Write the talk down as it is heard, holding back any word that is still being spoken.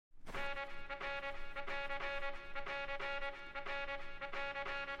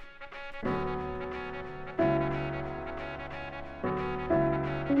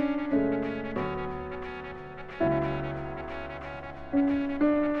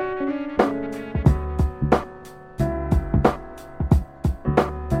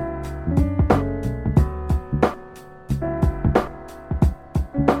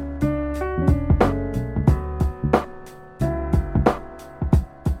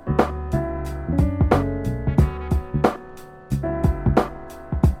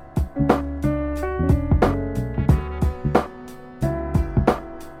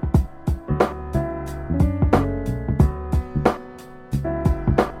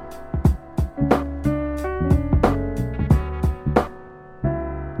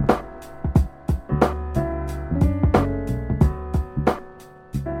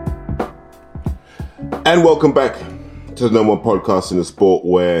And welcome back to the number one podcast in the sport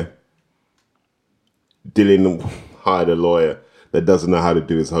where Dylan hired a lawyer that doesn't know how to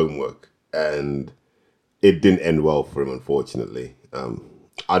do his homework. And it didn't end well for him, unfortunately.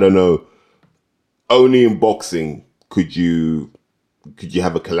 I don't know. Only in boxing could you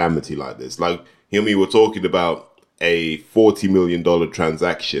have a calamity like this. Like, we're talking about a $40 million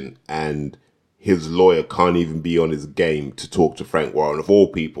transaction and his lawyer can't even be on his game to talk to Frank Warren. Of all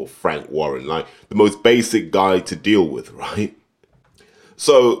people, Frank Warren, like the most basic guy to deal with, right?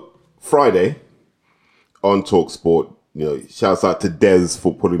 So Friday on TalkSport, shouts out to Des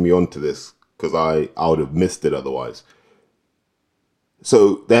for putting me onto this because I would have missed it otherwise.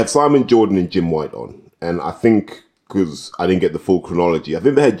 So they had Simon Jordan and Jim White on, and I think because I didn't get the full chronology, I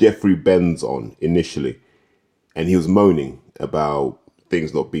think they had Jeffrey Benz on initially, and he was moaning about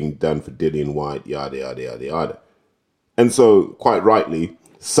things not being done for Dillian White, yada, yada, yada, yada. And so, quite rightly,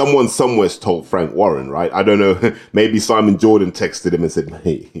 someone somewhere's told Frank Warren, right? I don't know, maybe Simon Jordan texted him and said,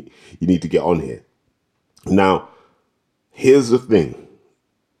 hey, you need to get on here. Now, here's the thing.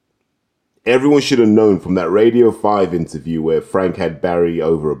 Everyone should have known from that Radio 5 interview where Frank had Barry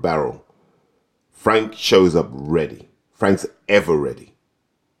over a barrel. Frank shows up ready. Frank's ever ready.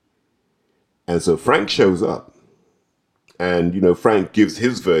 And so Frank shows up. And, Frank gives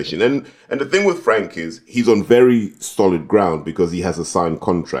his version. And the thing with Frank is he's on very solid ground because he has a signed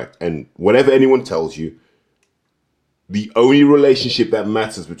contract. And whatever anyone tells you, the only relationship that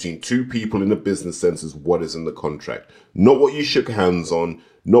matters between two people in a business sense is what is in the contract. Not what you shook hands on,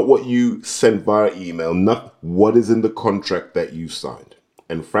 not what you sent via email, not what is in the contract that you signed.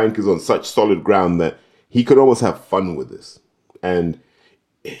 And Frank is on such solid ground that he could almost have fun with this. And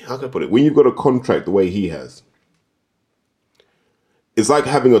how can I put it? When you've got a contract the way he has, it's like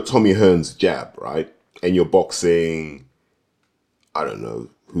having a Tommy Hearns jab, right? And you're boxing, I don't know,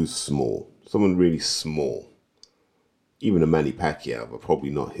 who's small? Someone really small. Even a Manny Pacquiao, but probably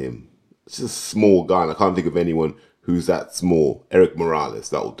not him. It's just a small guy, and I can't think of anyone who's that small. Eric Morales,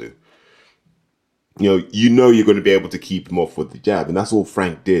 that'll do. You're going to be able to keep him off with the jab, and that's all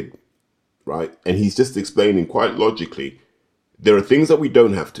Frank did, right? And he's just explaining quite logically, there are things that we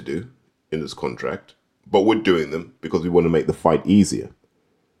don't have to do in this contract, but we're doing them because we want to make the fight easier.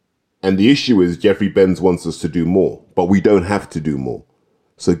 And the issue is Jeffrey Benz wants us to do more, but we don't have to do more.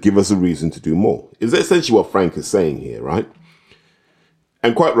 So give us a reason to do more. Is essentially what Frank is saying here, right?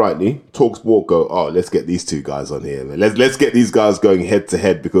 And quite rightly, TalkSport go, let's get these two guys on here, man. Let's get these guys going head to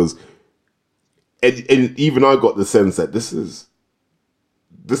head because and even I got the sense that this is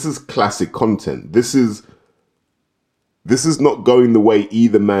classic content. This is not going the way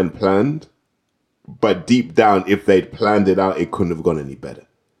either man planned. But deep down, if they'd planned it out, it couldn't have gone any better.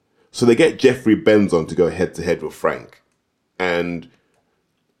 So they get Jeffrey Benz on to go head-to-head with Frank. And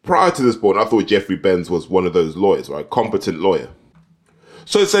prior to this point, I thought Jeffrey Benz was one of those lawyers, right? Competent lawyer.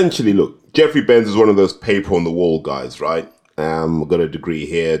 So essentially, look, Jeffrey Benz is one of those paper-on-the-wall guys, right? Got a degree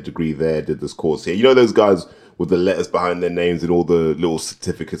here, degree there, did this course here. You know those guys with the letters behind their names and all the little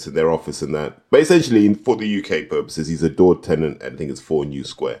certificates in their office and that? But essentially, for the UK purposes, he's a door tenant at, I think it's 4 New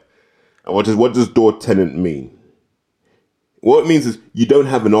Square. And what does door tenant mean? What it means is you don't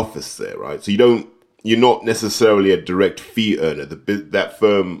have an office there, right? So you're not necessarily a direct fee earner. That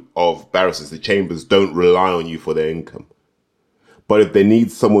firm of barristers, the chambers, don't rely on you for their income. But if they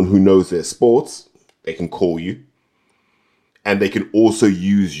need someone who knows their sports, they can call you. And they can also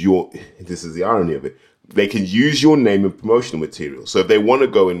use this is the irony of it, they can use your name in promotional material. So if they want to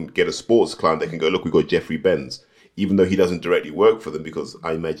go and get a sports client, they can go, look, we've got Jeffrey Benz. Even though he doesn't directly work for them because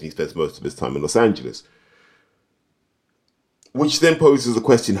I imagine he spends most of his time in Los Angeles. Which then poses the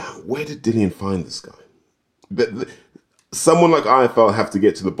question, where did Dillian find this guy? Someone like IFL have to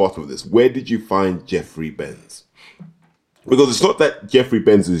get to the bottom of this. Where did you find Jeffrey Benz? Because it's not that Jeffrey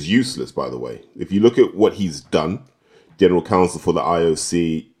Benz is useless, by the way. If you look at what he's done, general counsel for the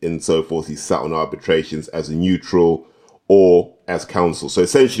IOC and so forth, he's sat on arbitrations as a neutral or as counsel. So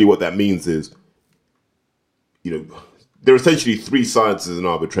essentially what that means is, there are essentially 3 sides as an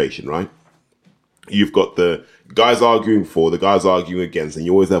arbitration, right? You've got the guys arguing for, the guys arguing against, and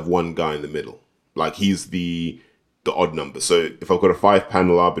you always have one guy in the middle. Like he's the odd number. So if I've got a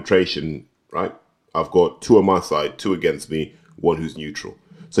 5-panel arbitration, right? I've got 2 on my side, 2 against me, 1 who's neutral.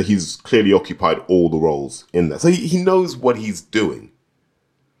 So he's clearly occupied all the roles in that. So he knows what he's doing.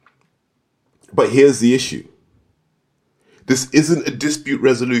 But here's the issue. This isn't a dispute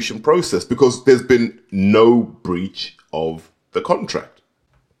resolution process because there's been no breach of the contract.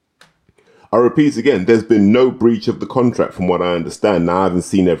 I repeat again, there's been no breach of the contract from what I understand. Now, I haven't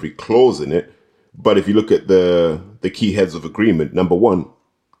seen every clause in it, but if you look at the key heads of agreement, number 1,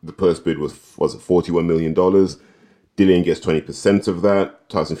 The first bid was it $41 million? Dillian gets 20% of that.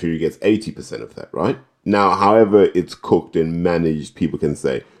 Tyson Fury gets 80% of that, right? Now, however it's cooked and managed, people can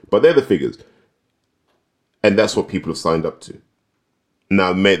say, but they're the figures. And that's what people have signed up to.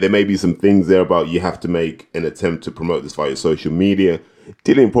 Now, there may be some things there about you have to make an attempt to promote this via social media.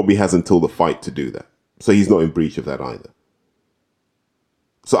 Dillian probably has until the fight to do that. So he's not in breach of that either.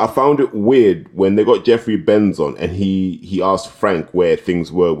 So I found it weird when they got Jeffrey Benz on and he asked Frank where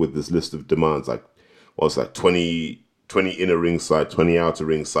things were with this list of demands, like, what's that, 20 inner ringside, 20 outer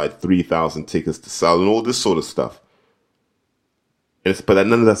ringside, 3,000 tickets to sell and all this sort of stuff. But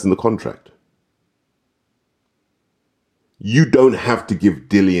none of that's in the contract. You don't have to give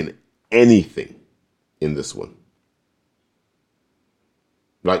Dillian anything in this one.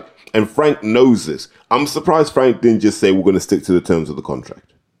 Like, and Frank knows this. I'm surprised Frank didn't just say we're going to stick to the terms of the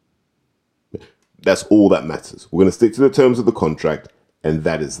contract. That's all that matters. We're going to stick to the terms of the contract, and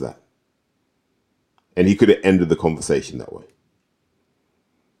that is that. And he could have ended the conversation that way.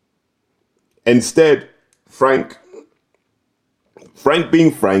 Instead, Frank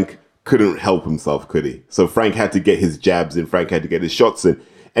being Frank, couldn't help himself, could he? So Frank had to get his jabs in. Frank had to get his shots in.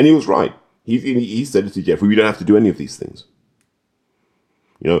 And he was right. He said it to Jeffrey, we don't have to do any of these things.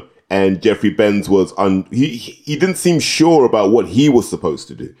 You know, and Jeffrey Benz was he didn't seem sure about what he was supposed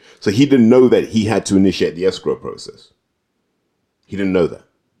to do. So he didn't know that he had to initiate the escrow process. He didn't know that,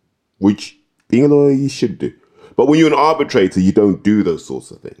 which being a lawyer, you should do. But when you're an arbitrator, you don't do those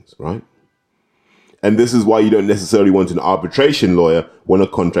sorts of things, right? And this is why you don't necessarily want an arbitration lawyer when a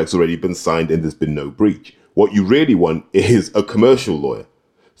contract's already been signed and there's been no breach. What you really want is a commercial lawyer,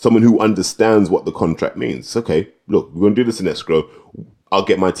 someone who understands what the contract means. Okay, look, we're going to do this in escrow. I'll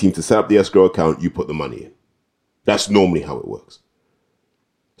get my team to set up the escrow account. You put the money in. That's normally how it works.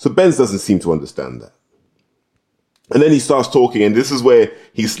 So Benz doesn't seem to understand that. And then he starts talking, and this is where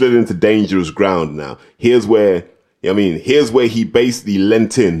he slid into dangerous ground now. Here's where he basically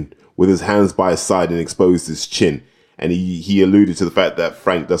leant in with his hands by his side and exposed his chin. And he alluded to the fact that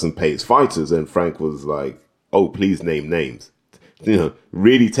Frank doesn't pay his fighters. And Frank was like, oh, please name names. You know,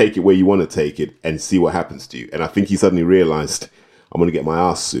 really take it where you want to take it and see what happens to you. And I think he suddenly realized, I'm going to get my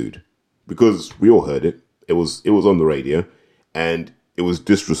ass sued. Because we all heard it. It was on the radio. And it was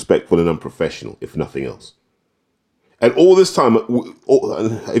disrespectful and unprofessional, if nothing else. And all this time,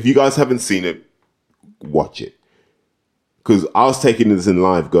 if you guys haven't seen it, watch it. Because I was taking this in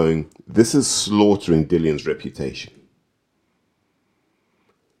live going, this is slaughtering Dillian's reputation.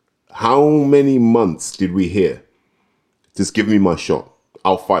 How many months did we hear? Just give me my shot.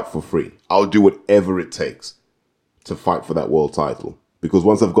 I'll fight for free. I'll do whatever it takes to fight for that world title. Because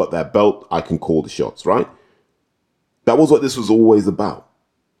once I've got that belt, I can call the shots, right? That was what this was always about.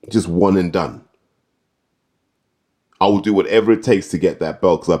 Just one and done. I will do whatever it takes to get that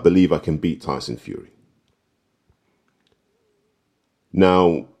belt because I believe I can beat Tyson Fury.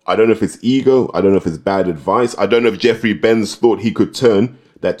 Now, I don't know if it's ego. I don't know if it's bad advice. I don't know if Jeffrey Benz thought he could turn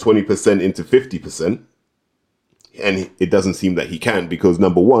that 20% into 50%. And it doesn't seem that he can because,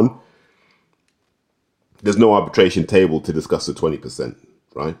 number one, there's no arbitration table to discuss the 20%,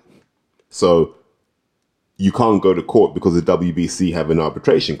 right? So you can't go to court because the WBC have an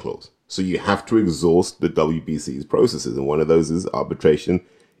arbitration clause. So you have to exhaust the WBC's processes. And one of those is arbitration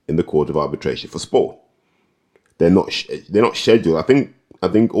in the Court of Arbitration for Sport. They're not scheduled. I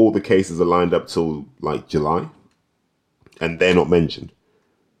think all the cases are lined up till like July, and they're not mentioned.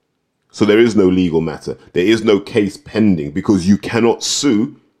 So there is no legal matter. There is no case pending because you cannot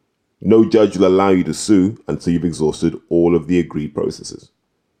sue. No judge will allow you to sue until you've exhausted all of the agreed processes.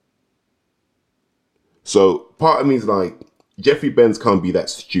 So part of me is like, Jeffrey Benz can't be that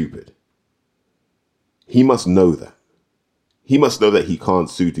stupid. He must know that. He must know that he can't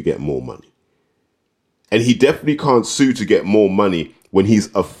sue to get more money. And he definitely can't sue to get more money when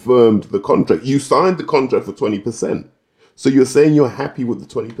he's affirmed the contract. You signed the contract for 20%. So you're saying you're happy with the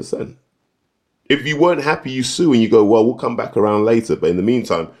 20%. If you weren't happy, you sue and you go, well, we'll come back around later. But in the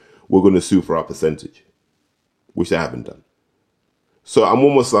meantime, we're going to sue for our percentage, which I haven't done. So I'm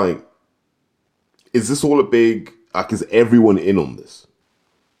almost like, is this all a big, like, is everyone in on this?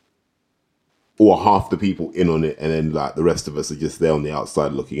 Or half the people in on it, and then like the rest of us are just there on the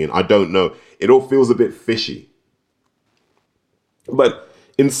outside looking in. I don't know. It all feels a bit fishy. But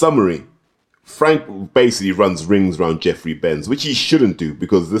in summary, Frank basically runs rings around Jeffrey Benz, which he shouldn't do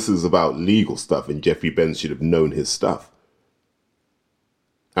because this is about legal stuff and Jeffrey Benz should have known his stuff.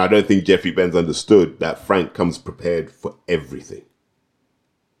 I don't think Jeffrey Benz understood that Frank comes prepared for everything.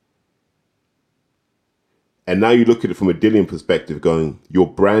 And now you look at it from a Dillian perspective going,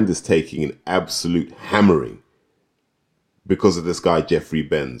 your brand is taking an absolute hammering because of this guy, Jeffrey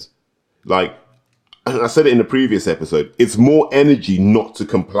Benz. Like, and I said it in the previous episode, it's more energy not to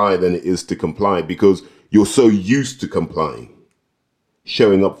comply than it is to comply because you're so used to complying,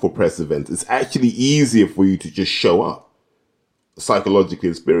 showing up for press events. It's actually easier for you to just show up psychologically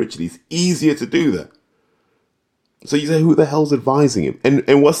and spiritually. It's easier to do that. So you say, who the hell's advising him?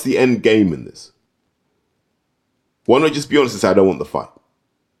 And what's the end game in this? Why not just be honest and say, I don't want the fight?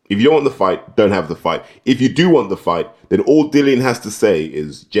 If you don't want the fight, don't have the fight. If you do want the fight, then all Dillian has to say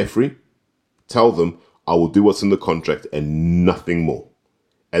is, Jeffrey, tell them I will do what's in the contract and nothing more.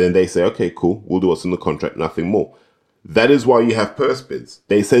 And then they say, okay, cool, we'll do what's in the contract, nothing more. That is why you have purse bids.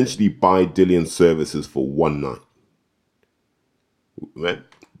 They essentially buy Dillian's services for one night. Right?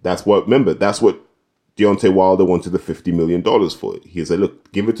 That's what Deontay Wilder wanted the $50 million for. He said,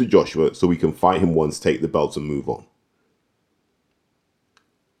 look, give it to Joshua so we can fight him once, take the belts and move on.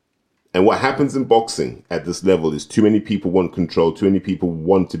 And what happens in boxing at this level is too many people want control, too many people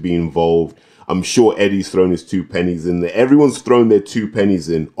want to be involved. I'm sure Eddie's thrown his 2 pennies in there. Everyone's thrown their 2 pennies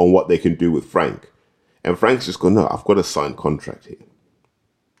in on what they can do with Frank. And Frank's just gone, no, I've got a signed contract here.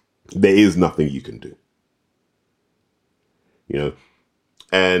 There is nothing you can do. You know?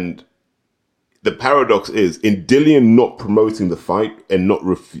 And the paradox is, in Dillian not promoting the fight and not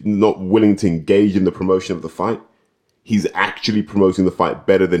willing to engage in the promotion of the fight, he's actually promoting the fight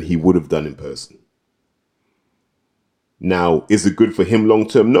better than he would have done in person. Now, is it good for him long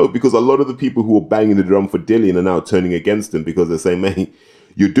term? No, because a lot of the people who are banging the drum for Dillian are now turning against him because they're saying, man,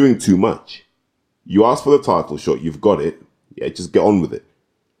 you're doing too much. You asked for the title shot, you've got it. Yeah, just get on with it.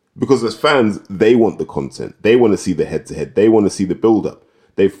 Because as fans, they want the content. They want to see the head-to-head. They want to see the build-up.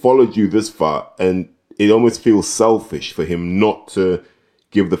 They've followed you this far, and it almost feels selfish for him not to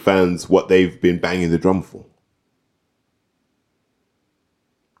give the fans what they've been banging the drum for.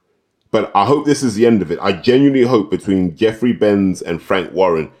 But I hope this is the end of it. I genuinely hope between Jeffrey Benz and Frank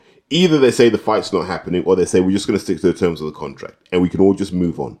Warren, either they say the fight's not happening or they say we're just going to stick to the terms of the contract and we can all just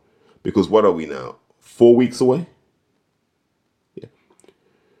move on. Because what are we now? 4 weeks away? Yeah.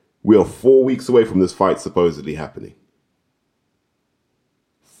 We are 4 weeks away from this fight supposedly happening.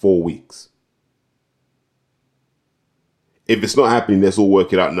 4 weeks. If it's not happening, let's all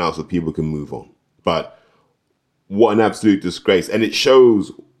work it out now so people can move on. But what an absolute disgrace. And it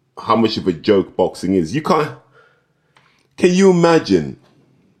shows how much of a joke boxing is. Can you imagine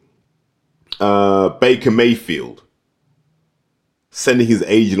Baker Mayfield sending his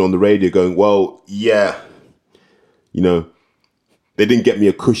agent on the radio going, well, yeah, you know, they didn't get me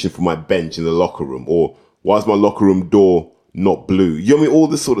a cushion for my bench in the locker room, or why is my locker room door not blue? You know what I mean? All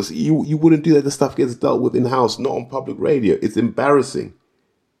this sort of stuff. You wouldn't do that. The stuff gets dealt with in-house, not on public radio. It's embarrassing.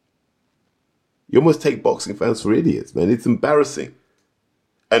 You almost take boxing fans for idiots, man. It's embarrassing.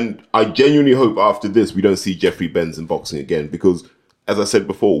 And I genuinely hope after this we don't see Jeffrey Benz in boxing again because, as I said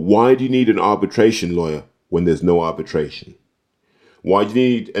before, why do you need an arbitration lawyer when there's no arbitration? Why do you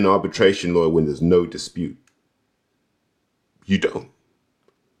need an arbitration lawyer when there's no dispute? You don't.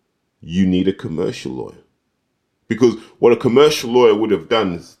 You need a commercial lawyer. Because what a commercial lawyer would have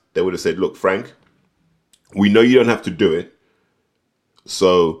done is they would have said, look, Frank, we know you don't have to do it.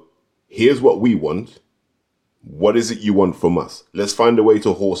 So here's what we want. What is it you want from us? Let's find a way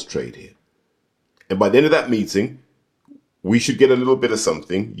to horse trade here. And by the end of that meeting, we should get a little bit of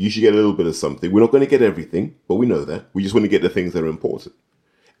something. You should get a little bit of something. We're not going to get everything, but we know that. We just want to get the things that are important.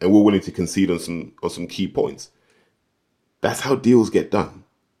 And we're willing to concede on some key points. That's how deals get done.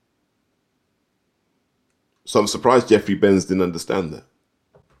 So I'm surprised Jeffrey Benz didn't understand that.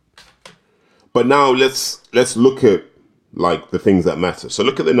 But now let's look at like the things that matter. So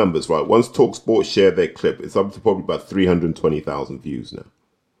look at the numbers, right? Once TalkSport shared their clip, it's up to probably about 320,000 views now,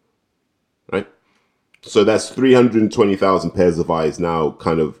 right? So that's 320,000 pairs of eyes now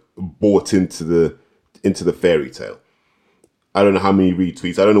kind of bought into the fairy tale. I don't know how many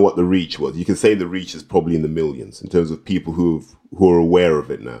retweets. I don't know what the reach was. You can say the reach is probably in the millions in terms of people who are aware of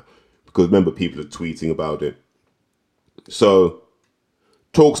it now. Because remember, people are tweeting about it. So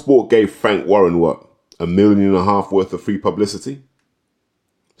TalkSport gave Frank Warren what? $1.5 million worth of free publicity.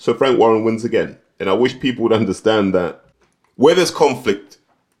 So Frank Warren wins again. And I wish people would understand that where there's conflict,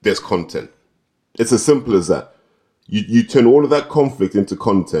 there's content. It's as simple as that. You turn all of that conflict into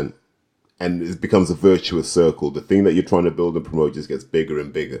content and it becomes a virtuous circle. The thing that you're trying to build and promote just gets bigger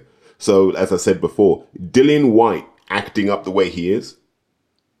and bigger. So as I said before, Dillian Whyte acting up the way he is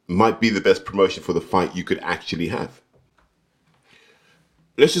might be the best promotion for the fight you could actually have.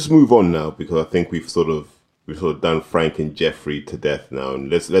 Let's just move on now because I think we've sort of done Frank and Jeffrey to death now, and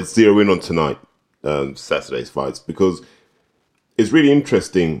let's zero in on tonight, Saturday's fights, because it's really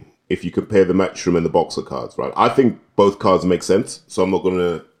interesting if you compare the Matchroom and the Boxer cards, right? I think both cards make sense, so I'm not going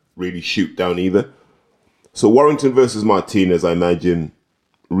to really shoot down either. So Warrington versus Martinez, I imagine,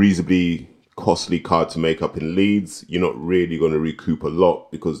 reasonably costly card to make up in Leeds. You're not really going to recoup a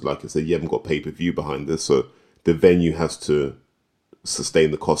lot because, like I said, you haven't got pay-per-view behind this, so the venue has to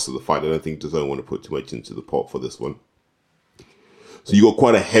sustain the cost of the fight. I don't think DAZN want to put too much into the pot for this one. So you got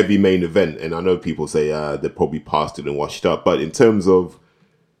quite a heavy main event, and I know people say they're probably past it and washed up, but in terms of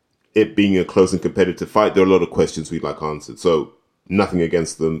it being a close and competitive fight, there are a lot of questions we'd like answered. So nothing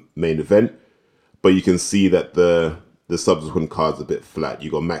against the main event, but you can see that the subsequent cards are a bit flat.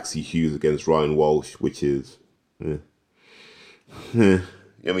 You got Maxie Hughes against Ryan Walsh, which is, I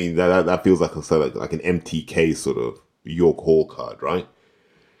mean, that feels like an MTK sort of York Hall card, right?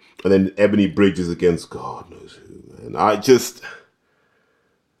 And then Ebony Bridges against God knows who, man.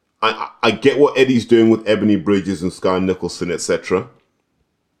 I get what Eddie's doing with Ebony Bridges and Sky Nicholson, etc.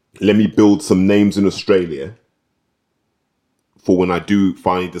 Let me build some names in Australia for when I do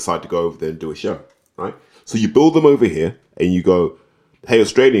finally decide to go over there and do a show, right? So you build them over here and you go, hey,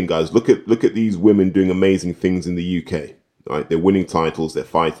 Australian guys, look at these women doing amazing things in the UK, right? They're winning titles, they're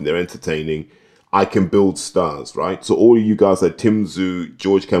fighting, they're entertaining. I can build stars, right? So all of you guys like Tim Tszyu,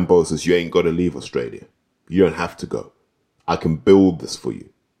 George Kambosos, you ain't got to leave Australia. You don't have to go. I can build this for you.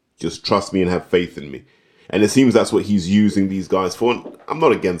 Just trust me and have faith in me. And it seems that's what he's using these guys for. And I'm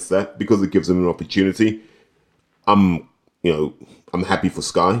not against that because it gives them an opportunity. I'm happy for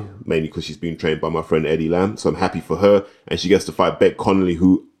Sky, mainly because she's being trained by my friend Eddie Lamb. So I'm happy for her. And she gets to fight Beck Connolly,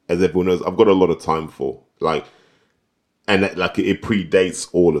 who, as everyone knows, I've got a lot of time for. It predates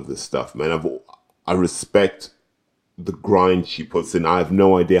all of this stuff, man. I respect the grind she puts in. I have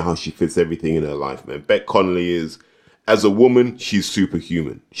no idea how she fits everything in her life, man. Beck Connolly is, as a woman, she's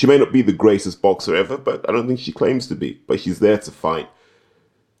superhuman. She may not be the greatest boxer ever, but I don't think she claims to be. But she's there to fight.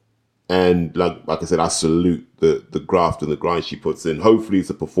 And like I said, I salute the graft and the grind she puts in. Hopefully it's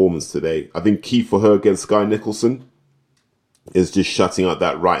a performance today. I think key for her against Sky Nicholson is just shutting out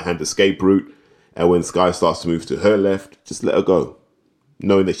that right-hand escape route. And when Sky starts to move to her left, just let her go,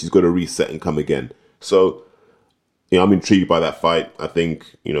 knowing that she's got to reset and come again. So, I'm intrigued by that fight. I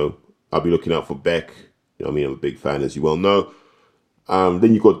think, I'll be looking out for Beck. I'm a big fan, as you well know.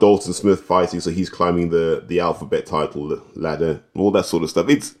 Then you've got Dalton Smith fighting, so he's climbing the alphabet title ladder, all that sort of stuff.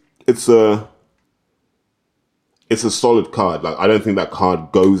 It's a solid card. Like, I don't think that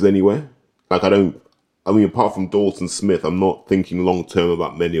card goes anywhere. Apart from Dalton Smith, I'm not thinking long term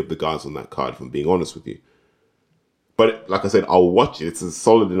about many of the guys on that card, if I'm being honest with you. But like I said, I'll watch it. It's a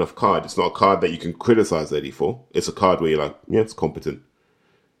solid enough card. It's not a card that you can criticize Eddie for. It's a card where you're like, yeah, it's competent.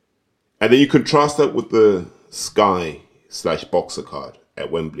 And then you contrast that with the Sky/Boxer card at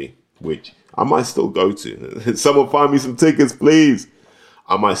Wembley, which I might still go to. Someone find me some tickets, please.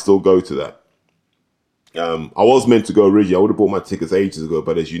 I might still go to that. I was meant to go originally. I would have bought my tickets ages ago,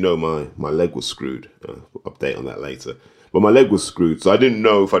 but as you know, my leg was screwed. Update on that later. But my leg was screwed, so I didn't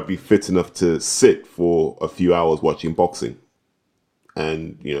know if I'd be fit enough to sit for a few hours watching boxing.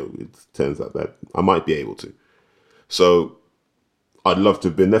 And, it turns out that I might be able to. So I'd love to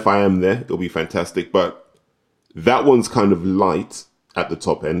have been there. If I am there, it'll be fantastic. But that one's kind of light at the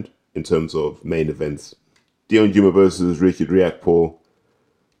top end in terms of main events. Dion Juma versus Richard Riakporhe.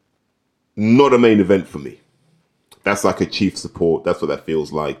 Not a main event for me. That's like a chief support. That's what that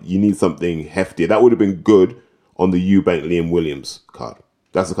feels like. You need something heftier. That would have been good on the Eubank Liam Williams card.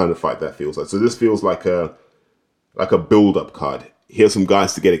 That's the kind of fight that feels like. So this feels like a build-up card. Here's some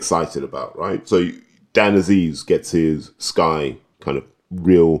guys to get excited about, right? So Dan Aziz gets his Sky kind of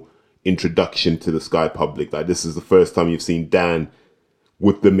real introduction to the Sky public. Like, this is the first time you've seen Dan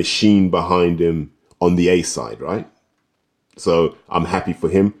with the machine behind him on the A side, right? So I'm happy for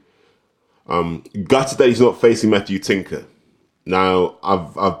him. Gutted that he's not facing Matthew Tinker. Now,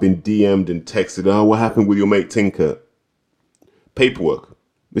 I've been DM'd and texted, what happened with your mate Tinker? Paperwork.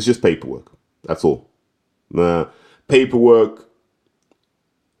 It's just paperwork. That's all. Paperwork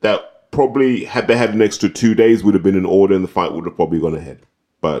that probably, had they had an extra 2 days, would have been in order and the fight would have probably gone ahead.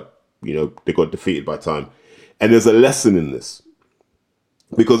 But, they got defeated by time. And there's a lesson in this.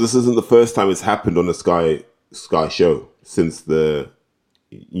 Because this isn't the first time it's happened on a Sky show since the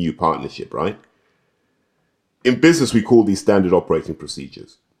new partnership, right? In business, we call these standard operating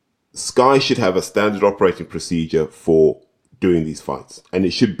procedures. Sky should have a standard operating procedure for doing these fights. And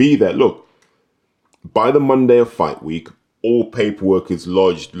it should be that, look, by the Monday of fight week, all paperwork is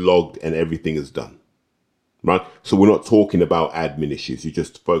lodged, logged, and everything is done, right? So we're not talking about admin issues. You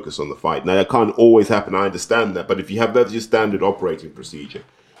just focus on the fight. Now, that can't always happen. I understand that. But if you have that as your standard operating procedure,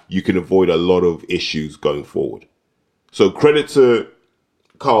 you can avoid a lot of issues going forward. So credit to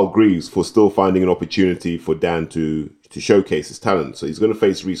Carl Greaves for still finding an opportunity for Dan to showcase his talent. So he's going to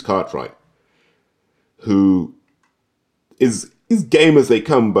face Reece Cartwright, who is game as they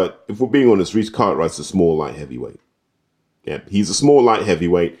come, but if we're being honest, Reece Cartwright's a small light heavyweight. Yeah, he's a small light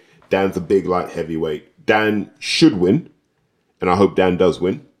heavyweight. Dan's a big light heavyweight. Dan should win, and I hope Dan does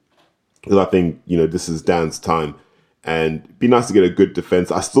win, because I think, this is Dan's time, and it'd be nice to get a good defense.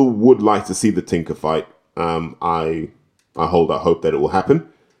 I still would like to see the Tinker fight. I hold out hope that it will happen.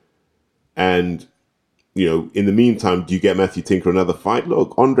 And, in the meantime, do you get Matthew Tinker another fight?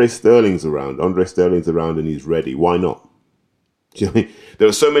 Look, Andre Sterling's around. And he's ready. Why not? Do you know what I mean? There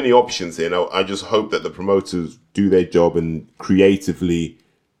are so many options here. Now, I just hope that the promoters do their job and creatively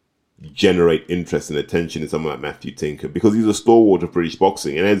generate interest and attention in someone like Matthew Tinker, because he's a stalwart of British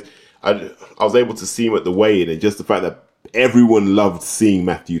boxing. And as I was able to see him at the weigh-in, and just the fact that everyone loved seeing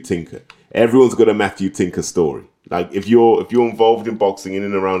Matthew Tinker. Everyone's got a Matthew Tinker story. Like, if you're involved in boxing in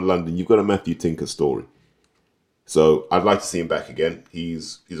and around London, you've got a Matthew Tinker story. So I'd like to see him back again.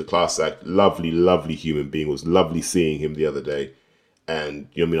 He's a class act, lovely, lovely human being. It was lovely seeing him the other day. And,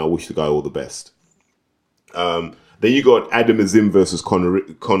 I wish the guy all the best. Then you got Adam Azim versus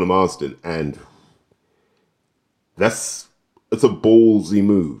Conor Marsden. And it's a ballsy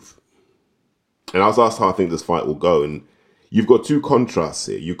move. And I was asked how I think this fight will go. And you've got two contrasts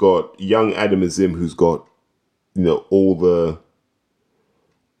here. You've got young Adam Azim, who's got, all the,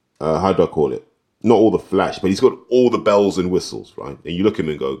 how do I call it? Not all the flash, but he's got all the bells and whistles, right? And you look at him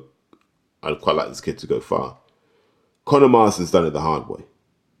and go, I'd quite like this kid to go far. Conor Marsden's done it the hard way.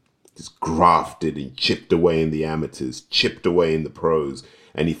 He's grafted and chipped away in the amateurs, chipped away in the pros,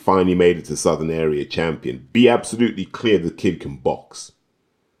 and he finally made it to Southern Area champion. Be absolutely clear the kid can box.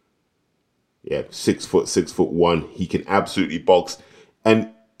 Yeah, 6'1". He can absolutely box. And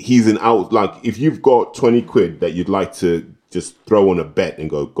he's if you've got 20 quid that you'd like to just throw on a bet and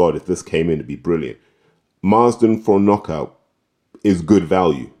go, God, if this came in, it'd be brilliant. Marsden for a knockout is good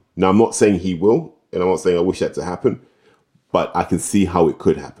value. Now, I'm not saying he will, and I'm not saying I wish that to happen, but I can see how it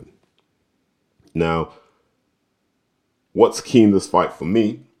could happen. Now, what's key in this fight for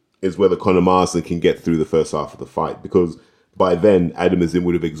me is whether Conor Marsden can get through the first half of the fight, because by then, Adam Azim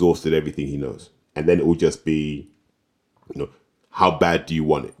would have exhausted everything he knows. And then it will just be, how bad do you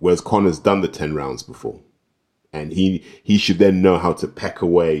want it? Whereas Conor's done the 10 rounds before. And he should then know how to peck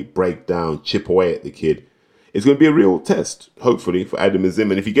away, break down, chip away at the kid. It's going to be a real test, hopefully, for Adam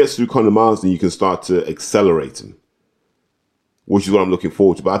Azim. And if he gets through Conor Marsden, you can start to accelerate him, which is what I'm looking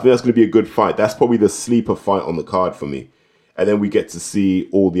forward to. But I think that's going to be a good fight. That's probably the sleeper fight on the card for me. And then we get to see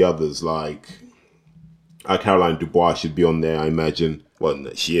all the others, like Caroline Dubois should be on there, I imagine. Well,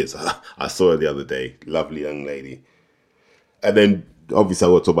 no, she is. I saw her the other day. Lovely young lady. And then, obviously,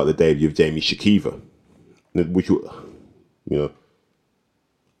 I want to talk about the debut of Jamie Shakiva, which,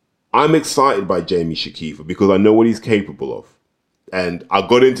 I'm excited by Jamie Shakiva because I know what he's capable of. And I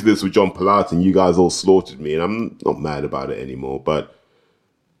got into this with John Pilates and you guys all slaughtered me, and I'm not mad about it anymore. But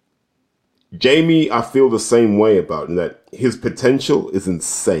Jamie, I feel the same way about him, that his potential is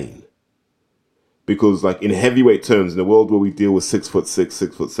insane. Because, like, in heavyweight terms, in a world where we deal with 6'6",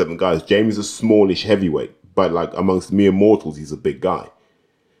 6'7" guys, Jamie's a smallish heavyweight. But, like, amongst mere mortals, he's a big guy.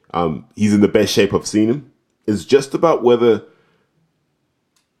 He's in the best shape I've seen him. It's just about whether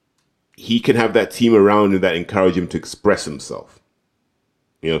he can have that team around him that encourage him to express himself.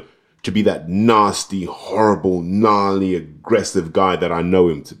 To be that nasty, horrible, gnarly, aggressive guy that I know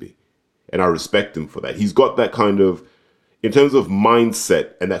him to be. And I respect him for that. He's got that kind of, in terms of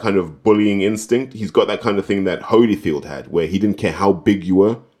mindset and that kind of bullying instinct, he's got that kind of thing that Holyfield had, where he didn't care how big you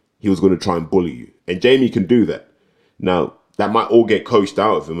were, he was going to try and bully you. And Jamie can do that. Now, that might all get coached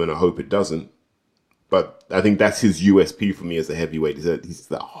out of him, and I hope it doesn't. But I think that's his USP for me as a heavyweight, is that he's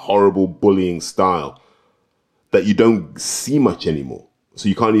that horrible bullying style that you don't see much anymore. So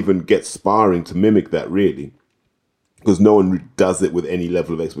you can't even get sparring to mimic that, really, because no one does it with any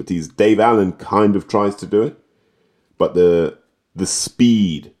level of expertise. Dave Allen kind of tries to do it, but the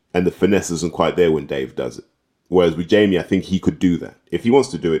speed and the finesse isn't quite there when Dave does it. Whereas with Jamie, I think he could do that. If he wants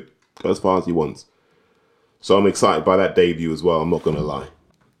to do it, go as far as he wants. So I'm excited by that debut as well, I'm not going to lie.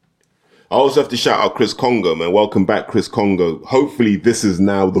 I also have to shout out Chris Congo, man. Welcome back, Chris Congo. Hopefully this is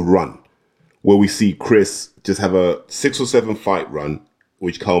now the run where we see Chris just have a 6 or 7 fight run,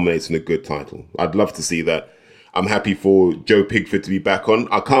 which culminates in a good title. I'd love to see that. I'm happy for Joe Pigford to be back on.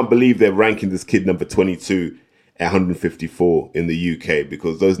 I can't believe they're ranking this kid number 22 at 154 in the UK,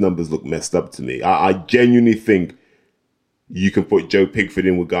 because those numbers look messed up to me. I genuinely think you can put Joe Pigford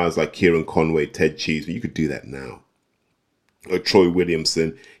in with guys like Kieran Conway, Ted Cheeseman. You could do that now. Or Troy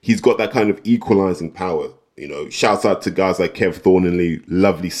Williamson. He's got that kind of equalizing power. Shouts out to guys like Kev Thornley.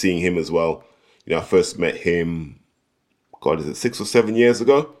 Lovely seeing him as well. I first met him, God, is it 6 or 7 years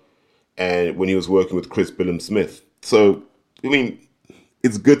ago? And when he was working with Chris Billam-Smith. So,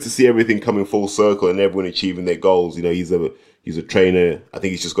 it's good to see everything coming full circle and everyone achieving their goals. He's a trainer. I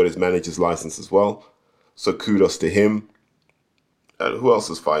think he's just got his manager's license as well. So kudos to him. And who else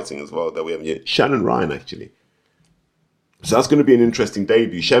is fighting as well that we haven't yet? Shannon Ryan, actually. So that's going to be an interesting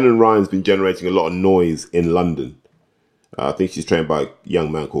debut. Shannon Ryan's been generating a lot of noise in London. I think she's trained by a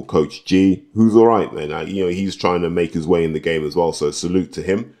young man called Coach G, who's all right, man. He's trying to make his way in the game as well, so salute to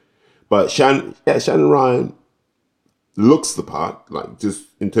him. But Shannon Ryan looks the part, like just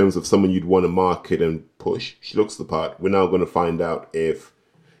in terms of someone you'd want to market and push. She looks the part. We're now going to find out if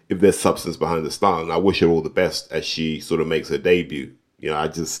there's substance behind the style. And I wish her all the best as she sort of makes her debut. I'm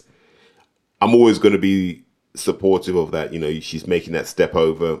always going to be supportive of that. She's making that step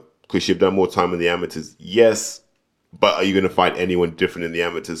over. Could she have done more time in the amateurs? Yes. But are you going to fight anyone different in the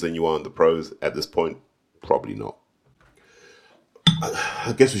amateurs than you are in the pros at this point? Probably not.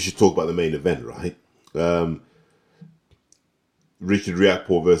 I guess we should talk about the main event, right? Richard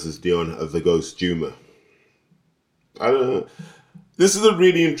Riakporhe versus Dion of the Ghost Juma. I don't know. This is a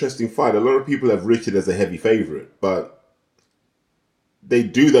really interesting fight. A lot of people have Richard as a heavy favourite, but they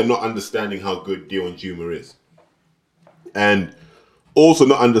do that not understanding how good Dion Juma is. And also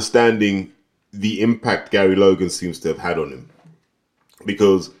not understanding the impact Gary Logan seems to have had on him.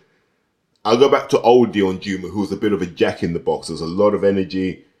 Because I'll go back to old Dion Juma, who was a bit of a jack in the box. There's a lot of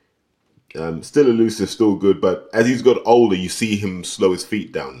energy. Still elusive, still good, but as he's got older, you see him slow his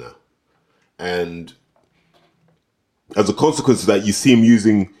feet down now. And as a consequence of that, you see him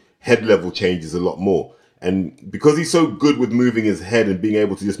using head level changes a lot more. And because he's so good with moving his head and being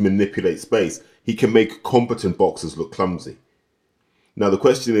able to just manipulate space, he can make competent boxers look clumsy. Now, the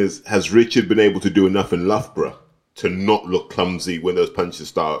question is, has Richard been able to do enough in Loughborough to not look clumsy when those punches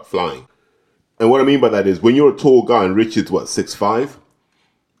start flying? And what I mean by that is, when you're a tall guy and Richard's, 6'5",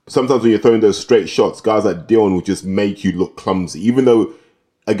 sometimes when you're throwing those straight shots, guys like Dion will just make you look clumsy. Even though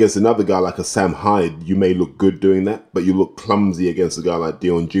against another guy like a Sam Hyde, you may look good doing that, but you look clumsy against a guy like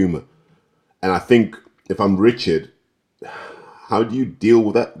Dion Juma. And I think if I'm Richard, how do you deal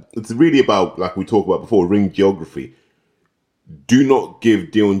with that? It's really about, like we talked about before, ring geography. Do not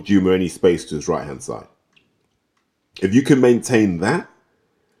give Dion Juma any space to his right-hand side. If you can maintain that,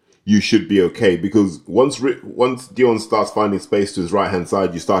 you should be okay, because once Dion starts finding space to his right-hand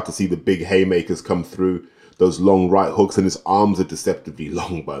side, you start to see the big haymakers come through, those long right hooks, and his arms are deceptively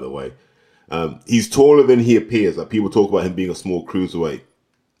long, by the way. He's taller than he appears. Like, people talk about him being a small cruiserweight.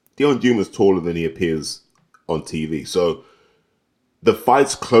 Dion Juma's taller than he appears on TV. So the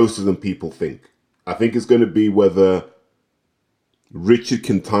fight's closer than people think. I think it's going to be whether Richard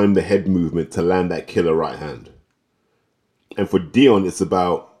can time the head movement to land that killer right hand. And for Dion, it's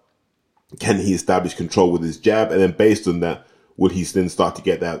about, can he establish control with his jab? And then based on that, would he then start to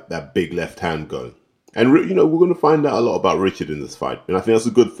get that big left hand going? And, we're going to find out a lot about Richard in this fight. And I think that's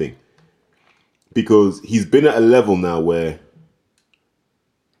a good thing. Because he's been at a level now where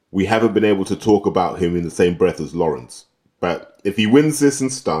we haven't been able to talk about him in the same breath as Lawrence. But if he wins this in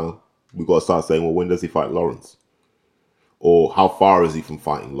style, we've got to start saying, well, when does he fight Lawrence? Or how far is he from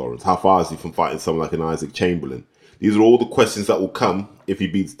fighting Lawrence? How far is he from fighting someone like an Isaac Chamberlain? These are all the questions that will come if he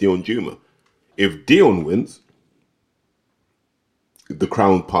beats Dion Juma. If Dion wins, the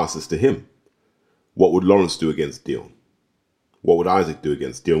crown passes to him. What would Lawrence do against Dion? What would Isaac do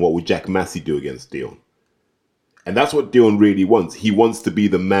against Dion? What would Jack Massey do against Dion? And that's what Dion really wants. He wants to be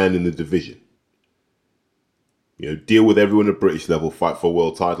the man in the division. Deal with everyone at British level, fight for a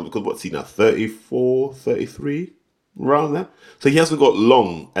world title. Because what's he now, 34, 33? Around that. So he hasn't got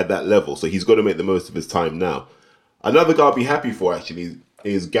long at that level. So he's got to make the most of his time now. Another guy I'd be happy for, actually,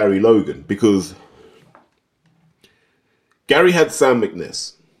 is Gary Logan. Because Gary had Sam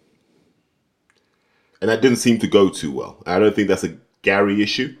McNess. And that didn't seem to go too well. I don't think that's a Gary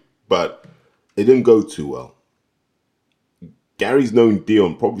issue, but it didn't go too well. Gary's known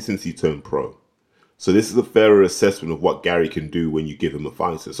Dion probably since he turned pro. So this is a fairer assessment of what Gary can do when you give him a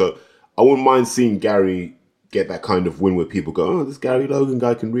fighter. So I wouldn't mind seeing Gary get that kind of win where people go, oh, this Gary Logan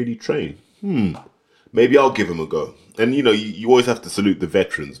guy can really train. Maybe I'll give him a go. And, you always have to salute the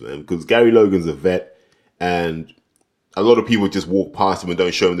veterans, man, because Gary Logan's a vet, and a lot of people just walk past him and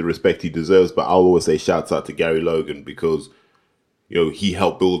don't show him the respect he deserves. But I'll always say shouts out to Gary Logan because, he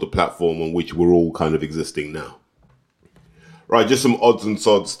helped build a platform on which we're all kind of existing now. Right, just some odds and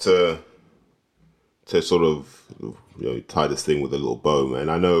sods to sort of tie this thing with a little bow, man.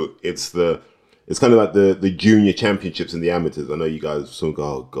 I know it's kind of like the junior championships and the amateurs. I know you guys some go,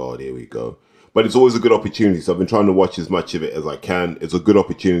 oh God, here we go. But it's always a good opportunity. So I've been trying to watch as much of it as I can. It's a good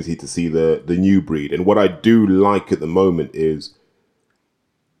opportunity to see the new breed. And what I do like at the moment is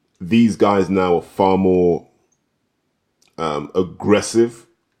these guys now are far more aggressive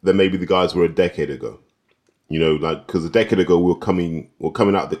than maybe the guys were a decade ago. You know, like, because a decade ago we were coming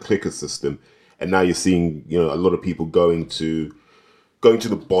out of the clicker system, and now you're seeing, you know, a lot of people going to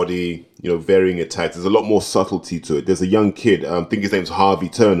the body, you know, varying attacks. There's a lot more subtlety to it. There's a young kid, I think his name's Harvey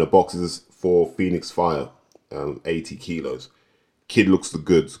Turner, boxes for Phoenix Fire, 80 kilos. Kid looks the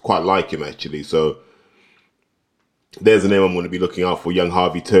goods, quite like him actually. So there's a name I'm going to be looking out for, young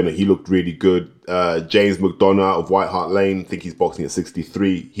Harvey Turner. He looked really good. James McDonough out of White Hart Lane, I think he's boxing at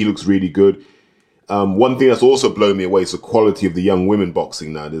 63. He looks really good. One thing that's also blown me away is the quality of the young women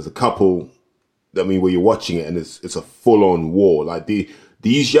boxing now. There's a couple, I mean, where you're watching it and it's a full-on war. Like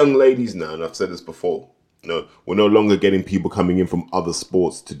these young ladies now, and I've said this before, you know, we're no longer getting people coming in from other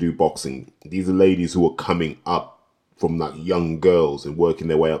sports to do boxing. These are ladies who are coming up from like young girls and working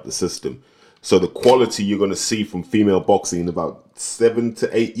their way up the system. So the quality you're going to see from female boxing in about 7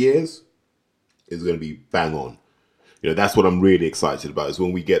 to 8 years is going to be bang on. You know, that's what I'm really excited about, is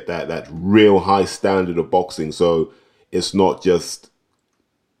when we get that real high standard of boxing. So it's not just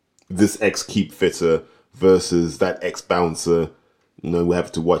this ex-keep fitter versus that ex-bouncer. You know, we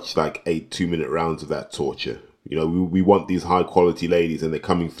have to watch like 8 2-minute rounds of that torture. You know, we want these high-quality ladies, and they're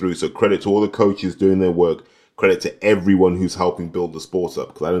coming through. So credit to all the coaches doing their work. Credit to everyone who's helping build the sport up,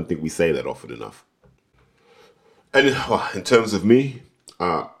 because I don't think we say that often enough. And in terms of me,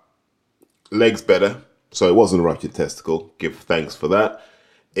 legs better. So it wasn't a ruptured testicle. Give thanks for that.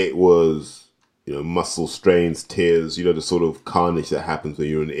 It was, you know, muscle strains, tears, you know, the sort of carnage that happens when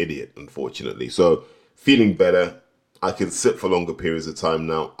you're an idiot, unfortunately. So feeling better. I can sit for longer periods of time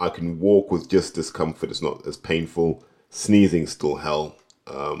now. I can walk with just discomfort. It's not as painful. Sneezing's still hell.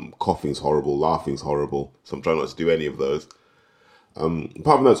 Coughing's horrible. Laughing's horrible. So I'm trying not to do any of those. Apart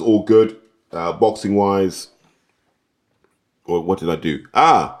from that, it's all good. Boxing-wise, what did I do?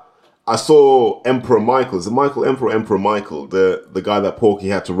 I saw Emperor Michael. Is it Michael Emperor, Emperor Michael, the guy that Porky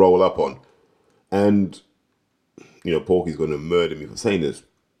had to roll up on. And, you know, Porky's going to murder me for saying this.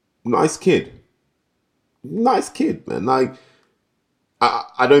 Nice kid. Nice kid, man. Like,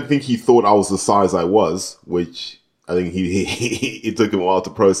 I don't think he thought I was the size I was, which I think it took him a while to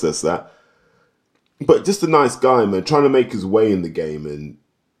process that. But just a nice guy, man, trying to make his way in the game. And,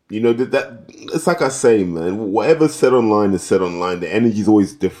 you know, that it's like I say, man, whatever's said online is said online. The energy's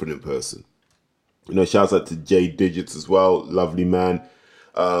always different in person. You know, shouts out to Jay Digits as well. Lovely man.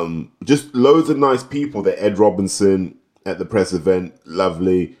 Just loads of nice people. The Ed Robinson at the press event.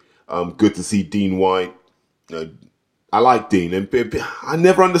 Lovely. Good to see Dean White. You know, I like Dean. And I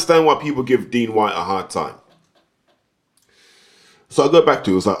never understand why people give Dean White a hard time. So I go back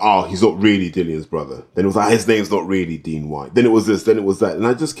to it was like, oh, he's not really Dillian's brother. Then it was like, his name's not really Dean White. Then it was this, then it was that. And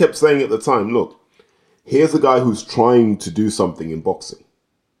I just kept saying at the time, look, here's a guy who's trying to do something in boxing.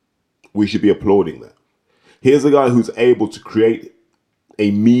 We should be applauding that. Here's a guy who's able to create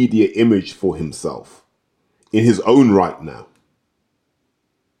a media image for himself in his own right now.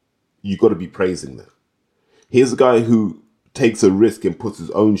 You've got to be praising that. Here's a guy who takes a risk and puts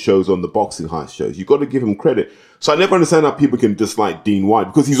his own shows on the Boxing Heist shows. You've got to give him credit. So I never understand how people can dislike Dean White,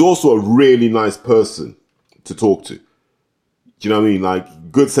 because he's also a really nice person to talk to. Do you know what I mean?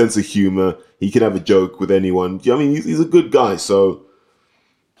 Like, good sense of humor. He can have a joke with anyone. Do you know what I mean? He's a good guy. So,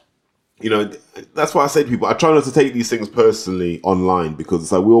 you know, that's why I say to people, I try not to take these things personally online, because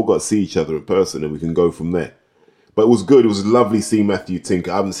it's like we all got to see each other in person and we can go from there. But it was good. It was lovely seeing Matthew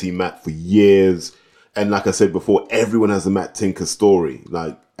Tinker. I haven't seen Matt for years. And like I said before, everyone has a Matt Tinker story.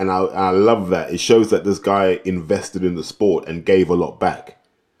 Like, and I love that. It shows that this guy invested in the sport and gave a lot back.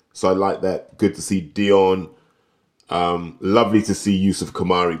 So I like that. Good to see Dion. Lovely to see Yusuf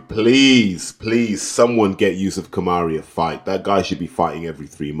Kamari. Please, someone get Yusuf Kamari a fight. That guy should be fighting every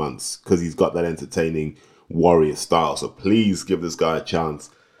 3 months, because he's got that entertaining warrior style. So please give this guy a chance.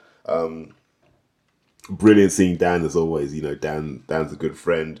 Brilliant seeing Dan as always. You know, Dan's a good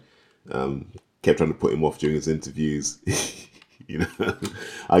friend. Kept trying to put him off during his interviews. You know,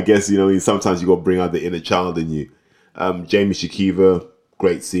 I guess, you know, sometimes you got to bring out the inner child in you. Jamie Shakiva,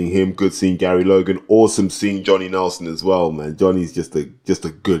 great seeing him. Good seeing Gary Logan. Awesome seeing Johnny Nelson as well, man. Johnny's just a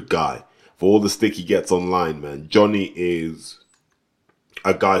good guy. For all the stick he gets online, man, Johnny is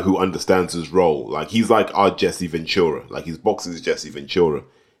a guy who understands his role. Like, he's like our Jesse Ventura. Like, his boxing is Jesse Ventura.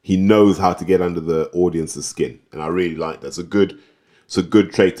 He knows how to get under the audience's skin, and I really like that. It's a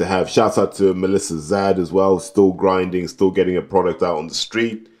good trait to have. Shouts out to Melissa Zad as well, still grinding, still getting a product out on the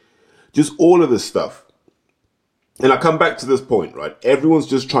street. Just all of this stuff. And I come back to this point, right? Everyone's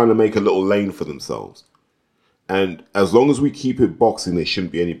just trying to make a little lane for themselves. And as long as we keep it boxing, there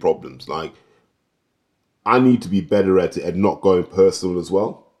shouldn't be any problems. Like, I need to be better at it and not going personal as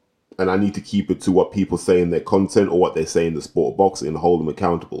well. And I need to keep it to what people say in their content or what they say in the sport of boxing and hold them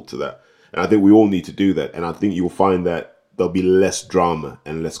accountable to that. And I think we all need to do that. And I think you'll find that there'll be less drama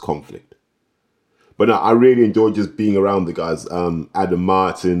and less conflict. But no, I really enjoy just being around the guys. Adam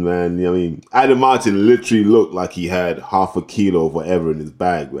Martin, man. You know what I mean? Adam Martin literally looked like he had half a kilo of whatever in his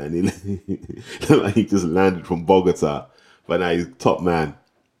bag, man. He looked like he just landed from Bogota. But now he's top man.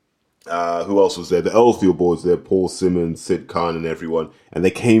 Who else was there? The Earlsfield boys there. Paul Simmons, Sid Khan and everyone. And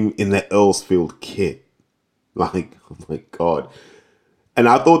they came in their Earlsfield kit. Like, oh my God. And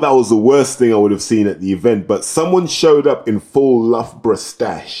I thought that was the worst thing I would have seen at the event. But someone showed up in full Loughborough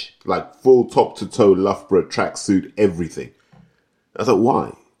stash. Like full top to toe Loughborough tracksuit, everything. I was like,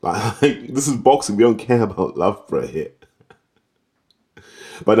 why? Like, this is boxing. We don't care about Loughborough here.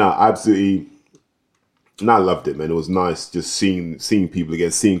 But no, absolutely. And I loved it, man. It was nice just seeing people again,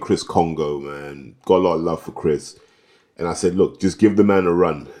 seeing Chris Congo, man. Got a lot of love for Chris. And I said, look, just give the man a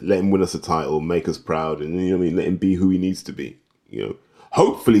run. Let him win us a title, make us proud. And, you know what I mean? Let him be who he needs to be, you know.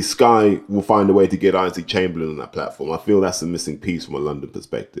 Hopefully Sky will find a way to get Isaac Chamberlain on that platform. I feel that's a missing piece from a London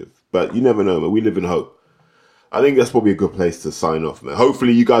perspective. But you never know, man. We live in hope. I think that's probably a good place to sign off, man.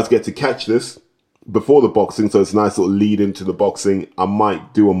 Hopefully you guys get to catch this before the boxing, so it's a nice little lead into the boxing. I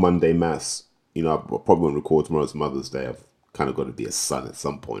might do a Monday mass. You know, I probably won't record tomorrow. It's Mother's Day. I've kind of got to be a son at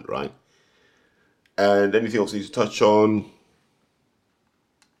some point, right? And anything else you need to touch on?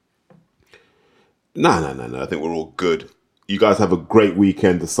 No. I think we're all good. You guys have a great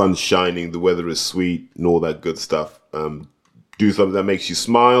weekend. The sun's shining. The weather is sweet and all that good stuff. Do something that makes you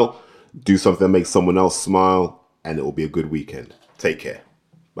smile. Do something that makes someone else smile. And it will be a good weekend. Take care.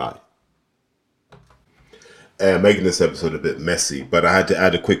 Bye. Making this episode a bit messy, but I had to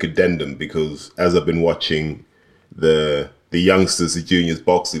add a quick addendum because as I've been watching the youngsters, the juniors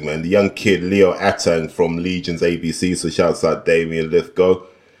boxing, man, the young kid, Leo Atang from Legion's ABC, so shouts out Damien Lithgow.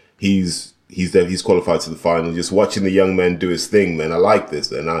 He's there. He's qualified to the final. Just watching the young man do his thing, man. I like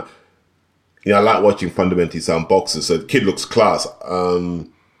this, and I like watching fundamentally sound boxers. So the kid looks class.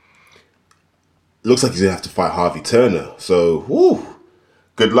 Looks like he's gonna have to fight Harvey Turner. So, whoo,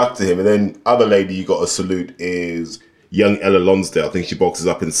 good luck to him. And then other lady you got to salute is young Ella Lonsdale. I think she boxes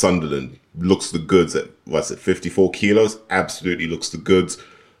up in Sunderland. Looks the goods at 54 kilos. Absolutely looks the goods.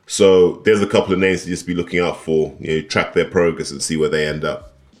 So there's a couple of names to just be looking out for. You know, track their progress and see where they end up.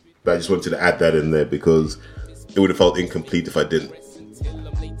 But I just wanted to add that in there because it would have felt incomplete if I didn't.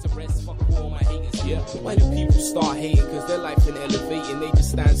 Why do people start hating? Cause their life ain't elevating. They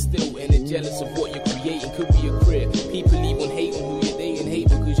just stand still and they're jealous of what you're creating. Could be a career. People even hate on who you're dating. Hate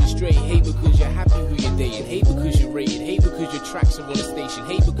because you're straight. Hate because you're happy who you're dating. Hate because you're rated. Hate because your tracks are on a station.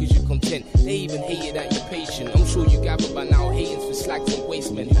 Hate because you're content. They even hated that you're patient. I'm sure you gather by now hating for slacks and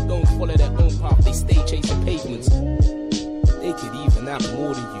waste men who don't follow their own path. They stay chasing pavements. They could even have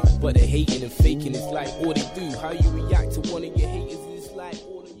more than you, but they're hating and faking. It's like all they do. How you react to one of your haters.